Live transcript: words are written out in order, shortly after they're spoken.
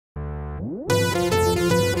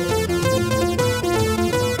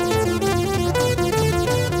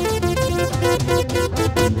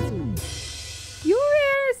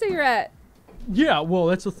cigarette. Yeah, well,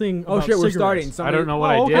 that's the thing. Oh about shit, we're cigarettes. starting. I don't know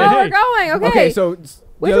what I okay. did. Oh, we're Hey. going. Okay. Okay, so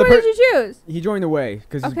which one did you choose? He joined the way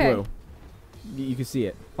because he's Okay. blue. You can see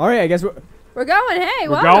it. All right, I guess We're going. Hey,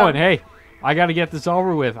 We're welcome. going. Hey, I got to get this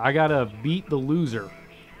over with. I got to beat the loser.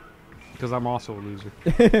 Because I'm also a loser.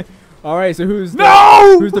 All right, so who's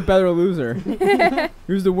No! who's the better loser?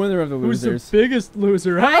 Who's the winner of the Who's losers? the biggest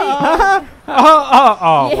loser? Oh.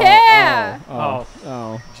 Yeah.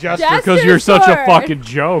 Oh. Just because you're Jester such a sword. fucking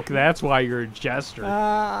joke. That's why you're a jester.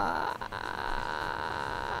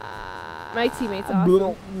 My teammate's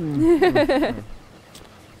awesome.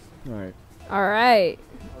 All right. All right.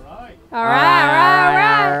 All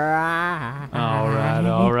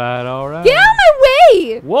right. Get out of my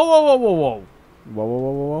way! Whoa. Whoa, whoa, whoa, whoa,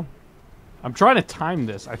 whoa. I'm trying to time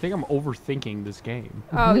this. I think I'm overthinking this game.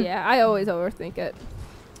 Oh yeah, I always overthink it.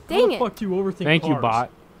 How Dang the it! fuck do you overthink Thank you, cars? bot.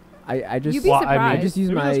 I just You'd be Well, I mean, surprised. I just use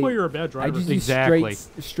Maybe my that's why you're a bad driver. I just use Exactly.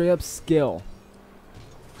 straight up skill.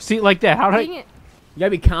 See, like that. How Dang did I... it! You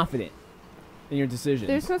gotta be confident in your decisions.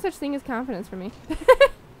 There's no such thing as confidence for me.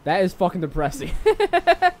 That is fucking depressing.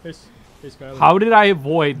 Hey, Skylar. How did I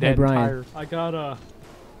avoid Hey, that Brian. entire...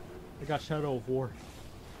 I got Shadow of War.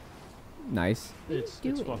 Nice. It's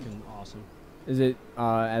doing? fucking awesome. Is it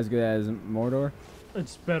as good as Mordor?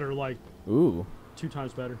 It's better, like Ooh. 2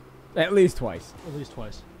 times better, At least twice. at least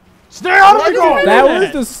twice. Stay out of the goal! That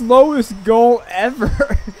was the slowest goal ever.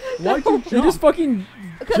 Why'd you You jump? just fucking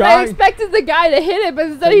Because I jogged. expected the guy to hit it, but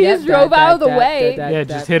instead he just drove out of the way. Yeah,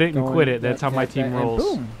 just hit it and quit it. That's how my team and rolls.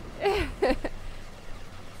 Boom.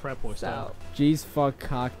 Frat boy style. So G's fuck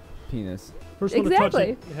cock penis. First one to touch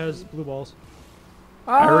Exactly. it has blue balls.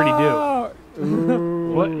 I already do.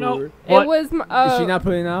 Ooh. What? No. it What? was Is she not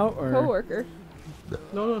putting out or? coworker.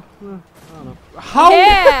 No, I don't know. How?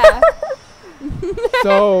 Yeah.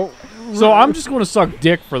 So So I'm just going to suck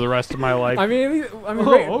dick for the rest of my life. I mean,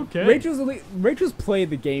 Oh, okay. Rachel's played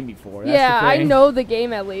the game before. That's Yeah, the I thing. know the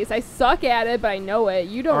game at least. I suck at it, but I know it.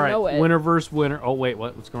 You don't All right, know it. winner versus winner. Oh wait,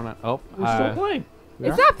 what's going on? Oh, We're still playing.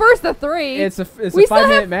 It's not first to 3. It's a We 5-minute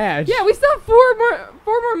still match. Yeah, we still have 4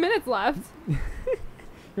 more minutes left.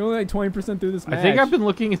 You're only like 20% through this match. I think I've been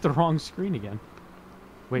looking at the wrong screen again.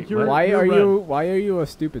 Wait, You're- what? Why You're are red. you? Why are you a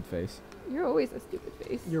stupid face? You're always a stupid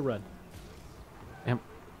face. You're red.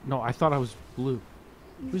 No, I thought I was blue.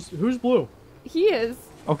 Who's blue? He is.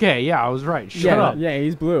 Okay, yeah, I was right. Shut yeah, up. yeah,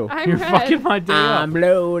 he's blue. I'm You're red. fucking my day up.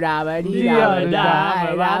 blue.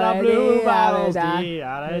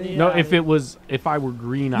 No, if I were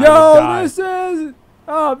green, I would Yo, die.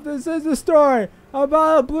 this is the story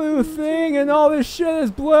about a blue thing, and all this shit is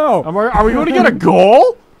blue. Are we going to get a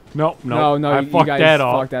goal? No, No, I you fucked guys that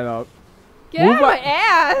up. fucked that up. Get out Move of my on.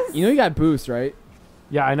 ass. You know you got boost, right?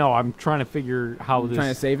 Yeah, I know. I'm trying to figure how You're trying to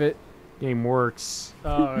this save it. game works.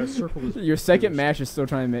 Circle is Your second match is still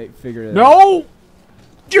trying to figure it out. No!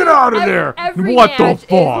 Get out of there! Every What the match is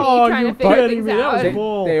fuck? me Oh, trying you're to figure kidding things me. That out. was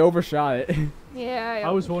bull. They overshot it. Yeah. I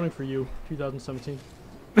was voting for you, 2017.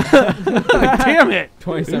 Damn it!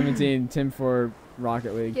 2017, Tim for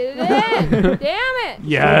Rocket League. Get it in. Damn it.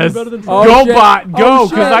 Yes. Better than Oh, Go, shit. bot, go, Oh,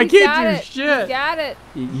 because shit. I He's can't got do it. shit. He's got it.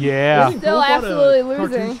 Yeah. Isn't Still Go Bot a absolutely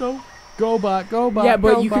cartoon losing. show? Go, bot, go, bot. Yeah,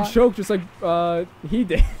 but go, you could bot. choke just like he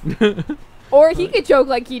did. Or he could choke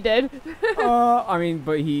like he did. I mean,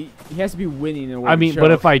 but he has to be winning in order I to mean, choke.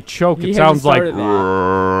 but if I choke, He it hasn't sounds like.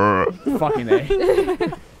 started fucking A.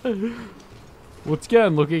 Once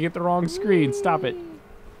again, looking at the wrong screen. Stop it.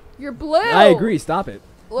 You're blue. I agree. Stop it.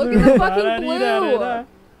 Look at the fucking blue.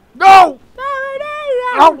 No!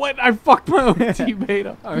 Oh, what? I fucked my own teammate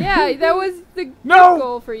up. Yeah, that was the No!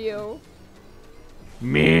 goal for you.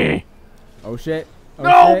 Me. Oh shit. Oh,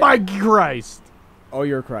 Oh shit. my Christ. Oh,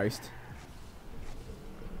 you're Christ.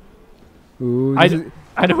 Ooh, I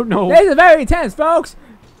don't know. This is very tense, folks.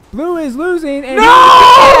 Blue is losing, and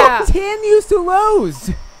Yeah. he continues to lose.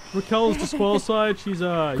 Raquel is disqualified. She's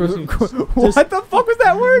using What the fuck was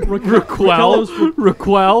that word? Raquel.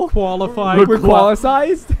 Raquel. qualified.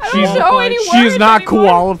 Qualicized? She's, know any she is words not anymore.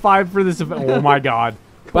 qualified for this event. Oh my God.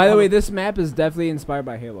 By the way, this map is definitely inspired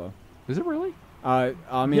by Halo. Is it really? I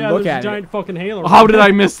mean, Yeah, look there's a at giant fucking halo. How did I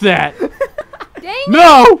miss that? Dang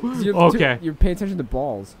No! it. Okay. You're paying attention to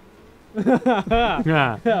balls.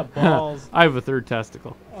 Yeah. Yeah, balls. I have a third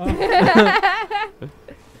testicle.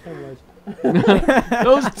 Alright.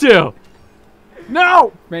 Those two.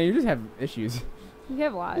 No! Man, you just have issues. You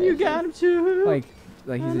have a lot. You got him too. Like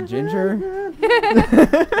he's a ginger.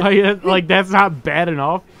 Like, that's not bad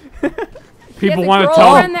enough. He has People a want to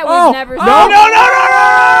tell girlfriend him. that we've never No, seen. no, no,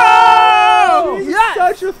 no, no! He's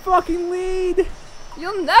such a fucking lead.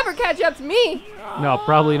 You'll never catch up to me. No,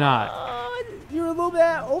 probably not. You're a little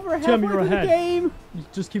that over halfway Tim, you're through the ahead. game? You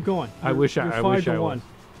just keep going. I wish I You're wish 5 I to was. 1.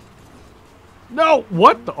 No,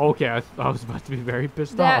 what? Okay, I was about to be very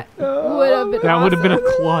pissed That off. would have been. That would have been a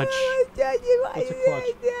awesome. clutch. What's a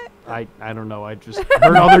clutch? I don't know. I just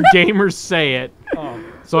heard other gamers say it, Oh.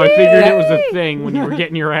 so I figured it was a thing when you were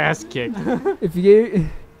getting your ass kicked. If you get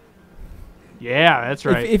Yeah, that's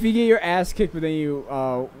right. if you get your ass kicked, but then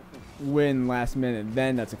you win last minute,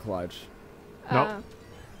 then that's a clutch. Nope.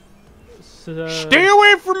 So, Stay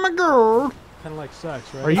away from my girl. Kind of like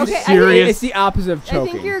sex, right? Are you Okay, I think serious? It's the opposite of I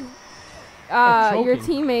choking. think your choking.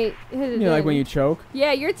 teammate hit it You know, like in. when you choke.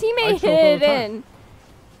 Yeah, your I teammate choke all hit the it time. in.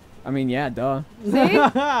 I mean, yeah, duh. See?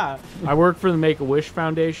 I work for the Make-A-Wish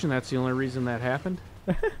Foundation. That's the only reason that happened.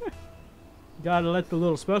 Gotta let the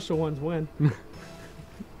little special ones win.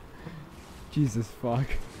 Jesus fuck.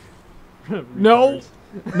 No.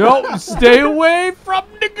 No, stay away from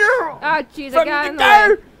the girl. Oh, jeez, I From got the in the way.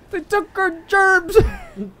 girl! They took her germs!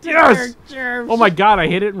 Yes. Oh my god, I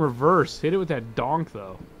hit it in reverse. Hit it with that donk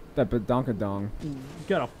though. That badonkadong.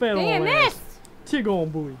 Got a fat Damn, old missed! ass. Tig on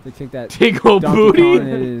buoy. They take that Tickle Donkey booty. Kong and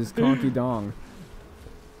it is conky dong.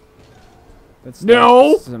 That's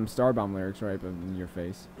No! some Starbomb lyrics right in your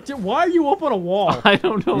face. Why are you up on a wall? I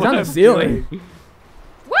don't know. He's what on the I'm ceiling. doing.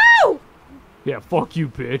 Woo! Yeah, fuck you,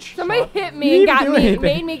 bitch. Somebody hit You me and didn't got do me, anything.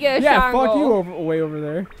 made me get a Yeah, shot fuck goal. you over, way over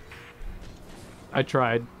there. I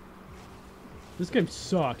tried. This game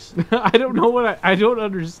sucks. I don't know what I don't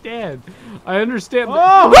understand. I understand.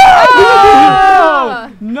 Oh!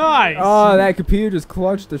 Ah! Nice! Oh, that computer just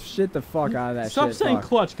clutched the shit the fuck out of that Stop shit. saying fuck.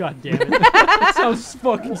 clutch, goddammit. That sounds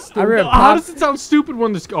fucking I'm stupid. gonna How pop, does it sound stupid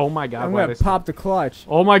when this? Oh my god! I'm why gonna did I- pop the clutch.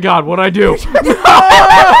 Oh my god! What'd I do?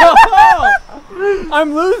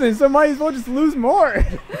 I'm losing, so might as well just lose more.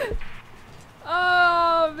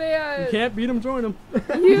 Oh, man. You can't beat him, join him.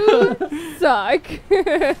 You suck.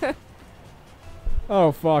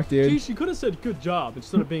 Oh fuck, dude. Geez, you could have said good job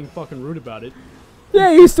instead of being fucking rude about it.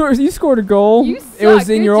 Yeah, you scored a goal. You It was suck,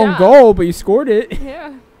 in good your own job. goal, but you scored it.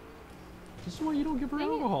 Yeah. This is why you don't give her Dang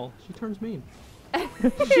it. alcohol. She turns mean.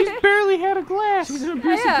 She's barely had a glass. She's an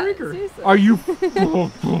abusive Yeah, drinker. seriously. Are you?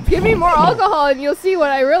 Give me more alcohol and you'll see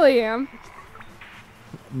what I really am.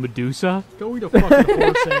 Medusa? Go eat a fucking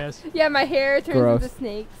horse ass. Yeah, my hair turns Gross. into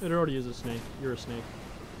snakes. It already is a snake. You're a snake.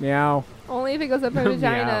 Meow. Only if it goes up my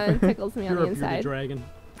vagina Meow. and tickles me on You're the a bearded inside. dragon.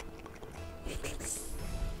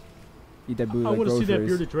 Eat that booty I like want to see that groceries.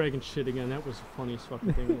 bearded dragon shit again. That was the funniest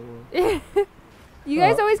fucking thing in the world. You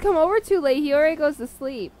guys always come over too late. He already goes to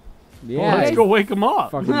sleep. Yeah. Well, let's go wake him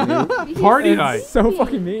up. Fucking mean. He's Party sleeping. night. So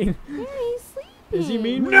fucking mean. Yeah, he's sleeping. Is he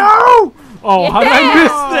mean? No! Oh, how did I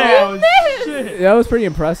miss Oh, that? shit. That was pretty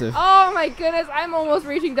impressive. Oh my goodness, I'm almost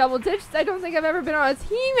reaching double digits. I don't think I've ever been on a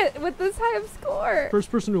team with this high of score.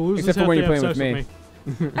 First person who loses Except for has when to you're have playing sex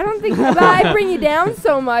with with me. I don't think, but I bring you down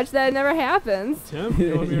so much that it never happens. Tim,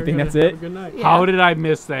 You want me to think have that's a it? Good night. Yeah. How did I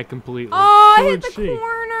miss that completely? Oh, I So hit did the she.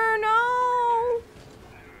 corner. No.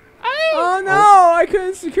 Oh no! I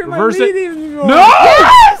couldn't secure my Reverse lead it. anymore. No!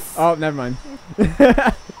 Yes! Oh, never mind.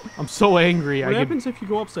 I'm so angry. What I happens if you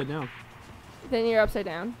go upside down? Then you're upside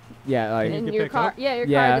down. Yeah, like. And get your back car, up? yeah, your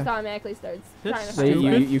Yeah. car just automatically starts That's trying to So find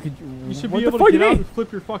stupid. you. you could. You should what be the able fuck to you get out mean? and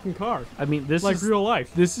flip your fucking car. I mean, this Like is real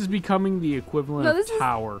life. this is becoming the equivalent No, of this is-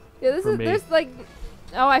 tower. Yeah, this for is, me. there's like,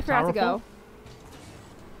 oh, I forgot to Powerful?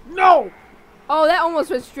 go. No! Oh, that almost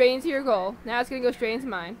went straight into your goal. Now it's gonna go straight into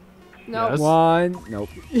mine. No. Yes. One. Nope.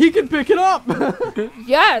 He can pick it up.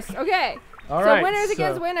 Yes. Okay. All So right. winners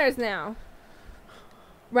against winners now.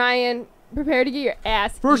 Ryan, prepare to get your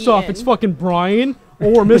ass. First off, eaten. it's fucking Brian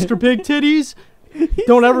or Mr. Big Titties.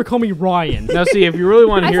 Don't ever call me Ryan. Now, see, if you really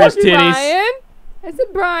want to I hear his said titties, Brian. I said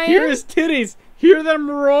Brian. hear his titties. Hear them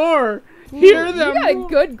roar. Hear You them. got a roar.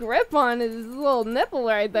 good grip on his little nipple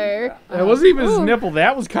right there. That wasn't even his Ooh. nipple.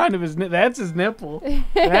 That was kind of his. That's his nipple.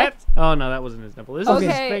 That's. Oh no, that wasn't his nipple. This is his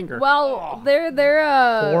Okay. finger. Well, they're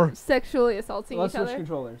Whore. sexually assaulting Let's each switch other.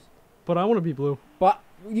 controllers. But I want to be blue. But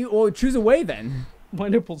you choose a way then. My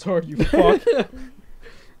nipple's hard, you fuck. Here,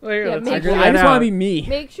 Yeah, let's make figure sure- I that just want out. to be me.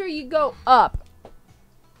 Make sure you go up.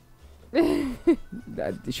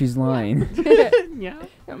 She's lying. Yeah.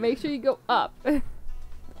 No, make sure you go up.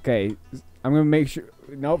 Okay, I'm gonna make sure.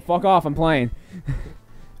 Nope, fuck off. I'm playing.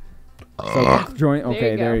 So join.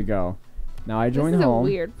 Okay, you there go. you go. Now I This join is a home.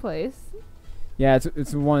 weird place. Yeah,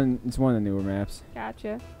 it's one of the newer maps.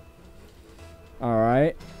 Gotcha. All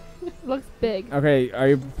right. Looks big. Okay, are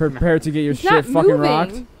you prepared to get your It's shit not fucking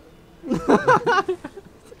rocked? moving.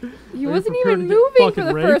 He Are you wasn't prepared even to get moving for fucking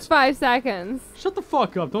the raped? first 5 seconds. Shut the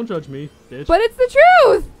fuck up. Don't judge me, bitch. But it's the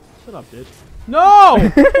truth. Shut up, bitch. No!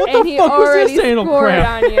 What And the he fuck was already this anal scored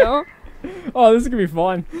crap? on you. Oh, this is gonna be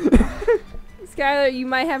fun. Skylar, you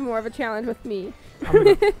might have more of a challenge with me.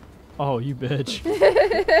 Oh, you bitch.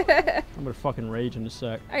 I'm gonna fucking rage in a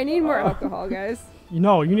sec. I need more alcohol, guys. You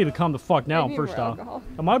know, you need to calm the fuck I down need first more off. alcohol.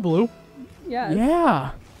 Am I blue? Yes.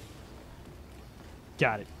 Yeah.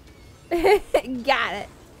 Got it. Got it.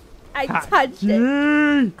 I Hot touched it.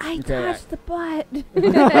 Yay! I Okay. touched the butt.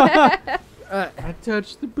 I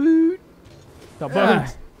touched the boot. The Ah.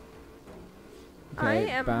 buttons. I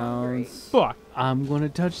am hungry. bounce. Fuck. I'm gonna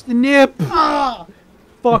touch the nip.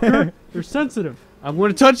 Fucker. You're sensitive. I'm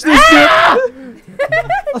gonna touch this nip.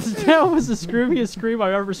 That was the screamiest scream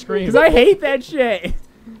I've ever screamed. Because I hate that shit.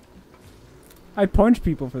 I punch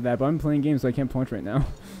people for that, but I'm playing games, so I can't punch right now.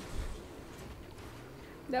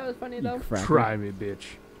 That was funny You though. cracker. Try me, bitch.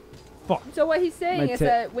 So what he's saying My is tit-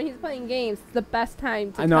 that when he's playing games, it's the best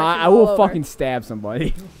time to I know. touch I him all will over. fucking stab somebody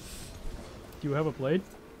Do you have a blade?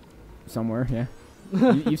 somewhere. Yeah.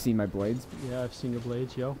 You've seen my blades. Yeah, I've seen your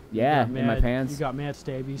blades, yo. You Yeah, got in my pants. You got mad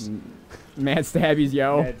stabbies. Mad stabbies,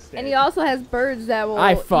 yo. And he also has birds that will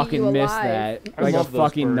I eat you fucking missed alive. that. I Like a love those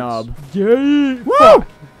fucking birds. nub. Yay! Woo!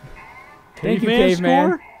 Thank you, caveman.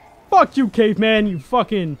 Score? Fuck you, caveman, you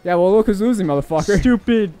fucking Yeah, well, look who's losing, motherfucker.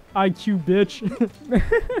 stupid IQ bitch.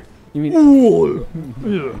 You mean?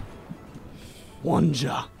 Ugh.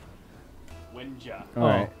 Wanja. All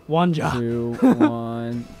right. Wanja. 2,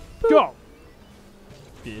 1. Go!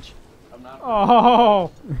 Bitch. Oh!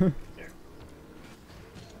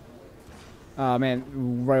 Oh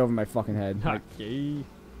man, right over my fucking head. Like, Okay.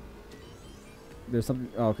 there's something.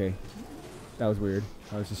 Oh, okay. That was weird.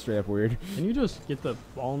 That was just straight up weird. Can you just get the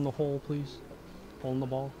ball in the hole, please? Hole in the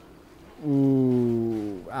ball.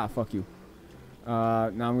 Ooh. Ah, fuck you. Now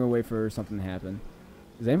I'm gonna wait for something to happen.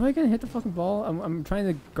 Is anybody gonna hit the fucking ball? I'm trying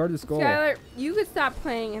to guard the skull. Skylar, you could stop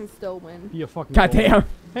playing and still win. Be a fucking God doll. damn.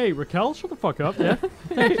 Hey, Raquel, shut the fuck up. Yeah.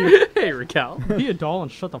 Thank you. Hey, Raquel. Be a doll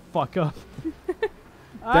and shut the fuck up.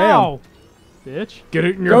 Ow! Bitch. Get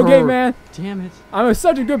it in your Go, game man. Damn it. I'm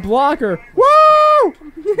such a good blocker. Woo!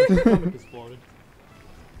 Stomach exploded.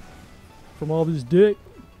 From all this dick.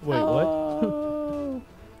 Wait, what? Oh.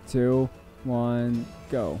 2, 1,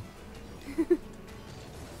 go.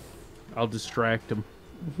 I'll distract him.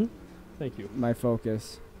 Thank you. My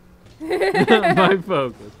focus. My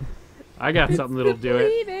focus. I got something that'll do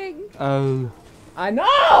it. Bleeding. Oh. I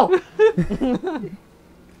know.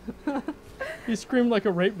 He screamed like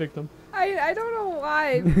a rape victim. I don't know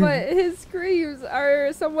why, but his screams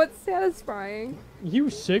are somewhat satisfying. You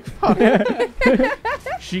sick Oh,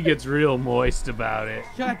 fuck. She gets real moist about it.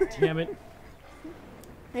 God damn it.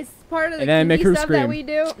 It's part of the And then make kinky her stuff scream. that we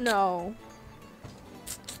do. No.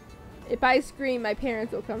 If I scream, my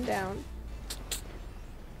parents will come down.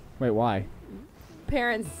 Wait, why?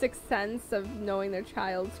 Parents' sixth sense of knowing their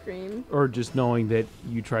child screams. Or just knowing that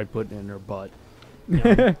you tried putting it in her butt.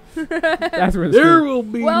 That's where the There scream- will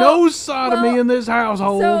be Well- no sodomy well, in this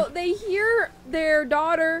household. So they hear their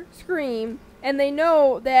daughter scream, and they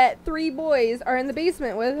know that 3 boys are in the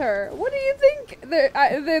basement with her. What do you think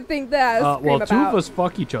they think that well, scream 2 about? of us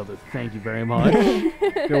fuck each other. Thank you very much.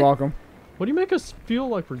 You're welcome. What do you make us feel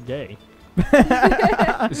like we're gay?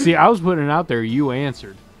 See, I was putting it out there. You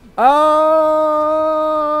answered.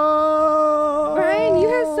 Oh. Brian, you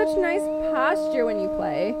have such nice posture when you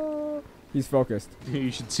play. He's focused.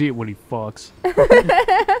 You should see it when he fucks.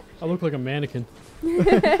 I look like a mannequin. You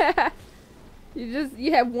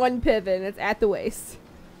have one pivot, and it's at the waist.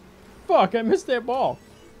 Fuck, I missed that ball.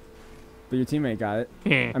 But your teammate got it.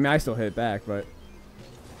 I mean, I still hit it back, but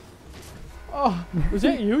Oh, was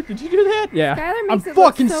that you? Did you do that? yeah. Skylar I'm makes it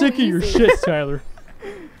look fucking so sick of your easy. shit, Tyler.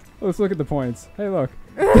 Let's look at the points. Hey, look.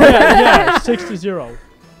 yeah, 6-0.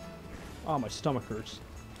 Oh, my stomach hurts.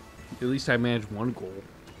 At least I managed 1 goal.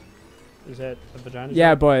 Is that a vagina?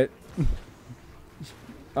 Yeah, but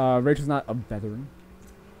Rachel's not a veteran.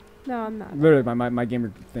 No, I'm not. Literally, my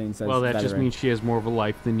gamer thing says. Well, that just veteran. means she has more of a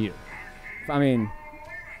life than you. I mean,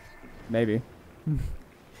 maybe.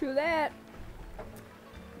 True that.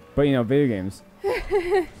 But you know, video games.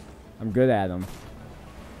 I'm good at them.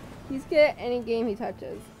 He's good at any game he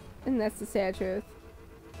touches, and that's the sad truth.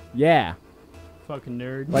 Yeah, Fucking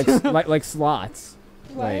nerd. like slots.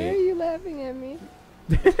 Why Wait. are you laughing at me?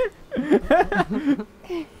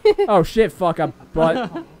 Oh shit! Fuck up,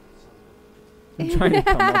 butt. I'm trying to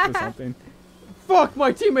come up with something. Fuck,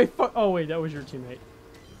 my teammate. Oh, wait, that was your teammate.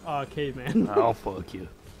 Caveman. I'll fuck you.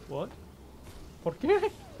 What? ¿Por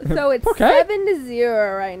qué? So it's Okay.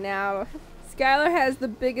 7-0 right now. Skylar has the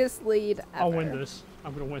biggest lead ever. I'll win this.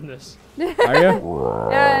 I'm gonna win this. Are you?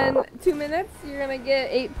 And 2 minutes, you're gonna get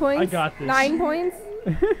 8 points. I got this. 9 points.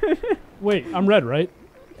 Wait, I'm red, right?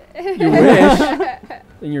 You wish.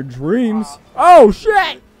 In your dreams. Oh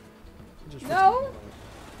shit! for No.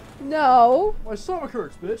 No. my stomach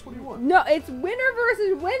hurts, bitch. What do you want? No, it's winner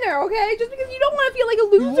versus winner, okay? Just because you don't want to feel like a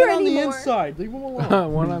You loser won on the anymore. inside. Leave him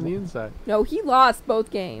alone. One on the inside. No, he lost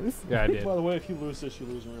both games. Yeah, I did. By the way, if you lose this, you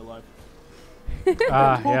lose in real life.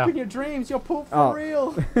 Ah, Poop yeah. in your dreams. You'll poop for Oh.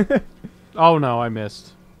 real. Oh no, I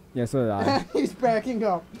missed. Yeah, so did I. He's backing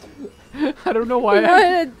up. I don't know He why. I...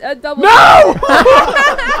 wanted a double. No!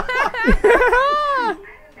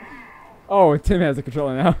 Oh, Tim has the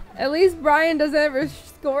controller now. At least Brian doesn't ever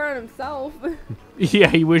score on himself. Yeah,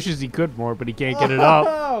 he wishes he could more, but he can't get it up.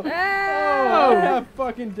 Oh, I Ah! have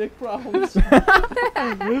fucking dick problems.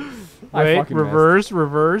 I Wait, fucking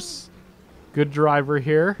reverse. Good driver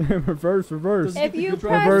here. reverse. Does If you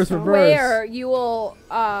Reverse, press reverse. square, you will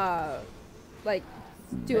like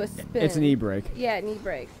do a spin. It's an e-brake. Yeah, knee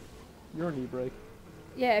break. You're a knee break.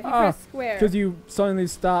 Yeah, if you Ah, press square. Because you suddenly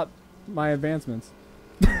stopped my advancements.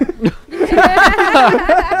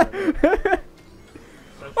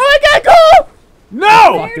 Oh my god, go!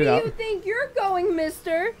 No! Where Fucked do it up. you think you're going,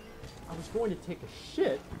 mister? I was going to take a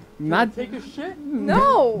shit. Not Take a shit?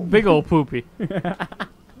 No. Big old poopy.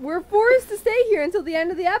 We're forced to stay here until the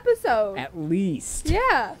end of the episode. at least.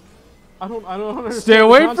 Yeah. I don't understand. Stay the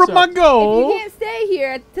away from my concept. If you goal. can't stay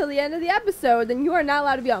here till the end of the episode, then you are not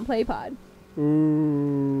allowed to be on PlayPod.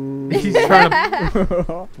 Ooh. He's trying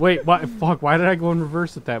to. Wait, what? Fuck! Why did I go in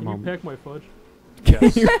reverse at that Can you moment? pack my fudge?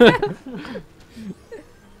 Yes.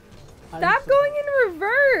 Stop going in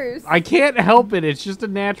reverse. I can't help it. It's just a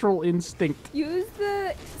natural instinct. Use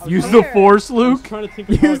the Use the square. force, I was Luke. trying to think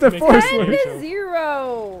of how Use I the could make force, it 10 Luke. to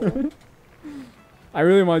 0. I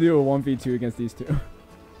really want to do a 1v2 against these two.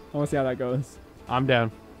 I want to see how that goes. I'm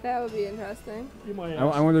down. That would be interesting. You my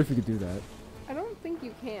I wonder if we could do that. I don't think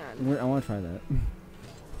you can. I want to try that.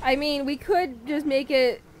 I mean, we could just make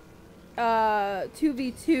it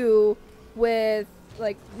 2v2 with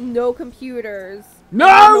like no computers. No!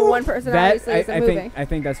 And the one person That obviously isn't moving. I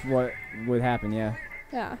think that's what would happen. Yeah.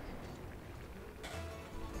 Yeah.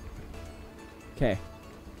 Okay.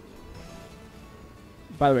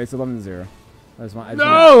 By the way, it's 11-0.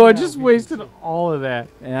 No! I just wasted all of that.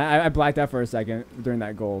 And I blacked out for a second during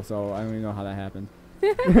that goal, so I don't even know how that happened.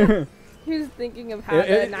 He was thinking of how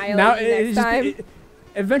to annihilate you next time.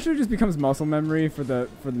 Eventually, just becomes muscle memory for the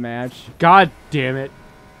match. God damn it.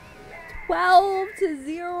 12 to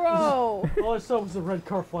 0. All I saw was the red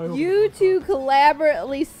car fly over. You two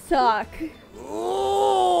collaboratively suck.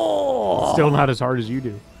 Still not as hard as you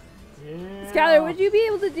do. Yeah. Skylar, would you be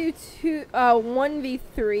able to do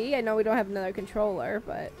 1v3? I know we don't have another controller,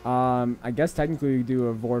 but I guess technically we do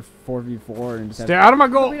a 4v4 and just Stay out of my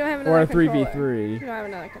we goal. don't have or another a controller. 3v3. We don't have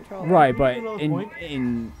another controller. Right, but Another in point.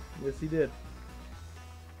 in Yes, he did.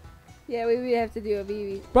 Yeah, we would have to do a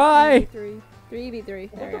VV. Bye. 3v3. 3v3.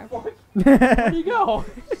 There we go. What the fuck? Where'd he go?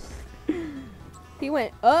 He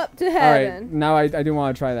went up to All heaven. right, now I do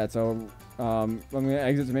want to try that. So I'm gonna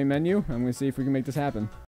exit the main menu. I'm gonna see if we can make this happen.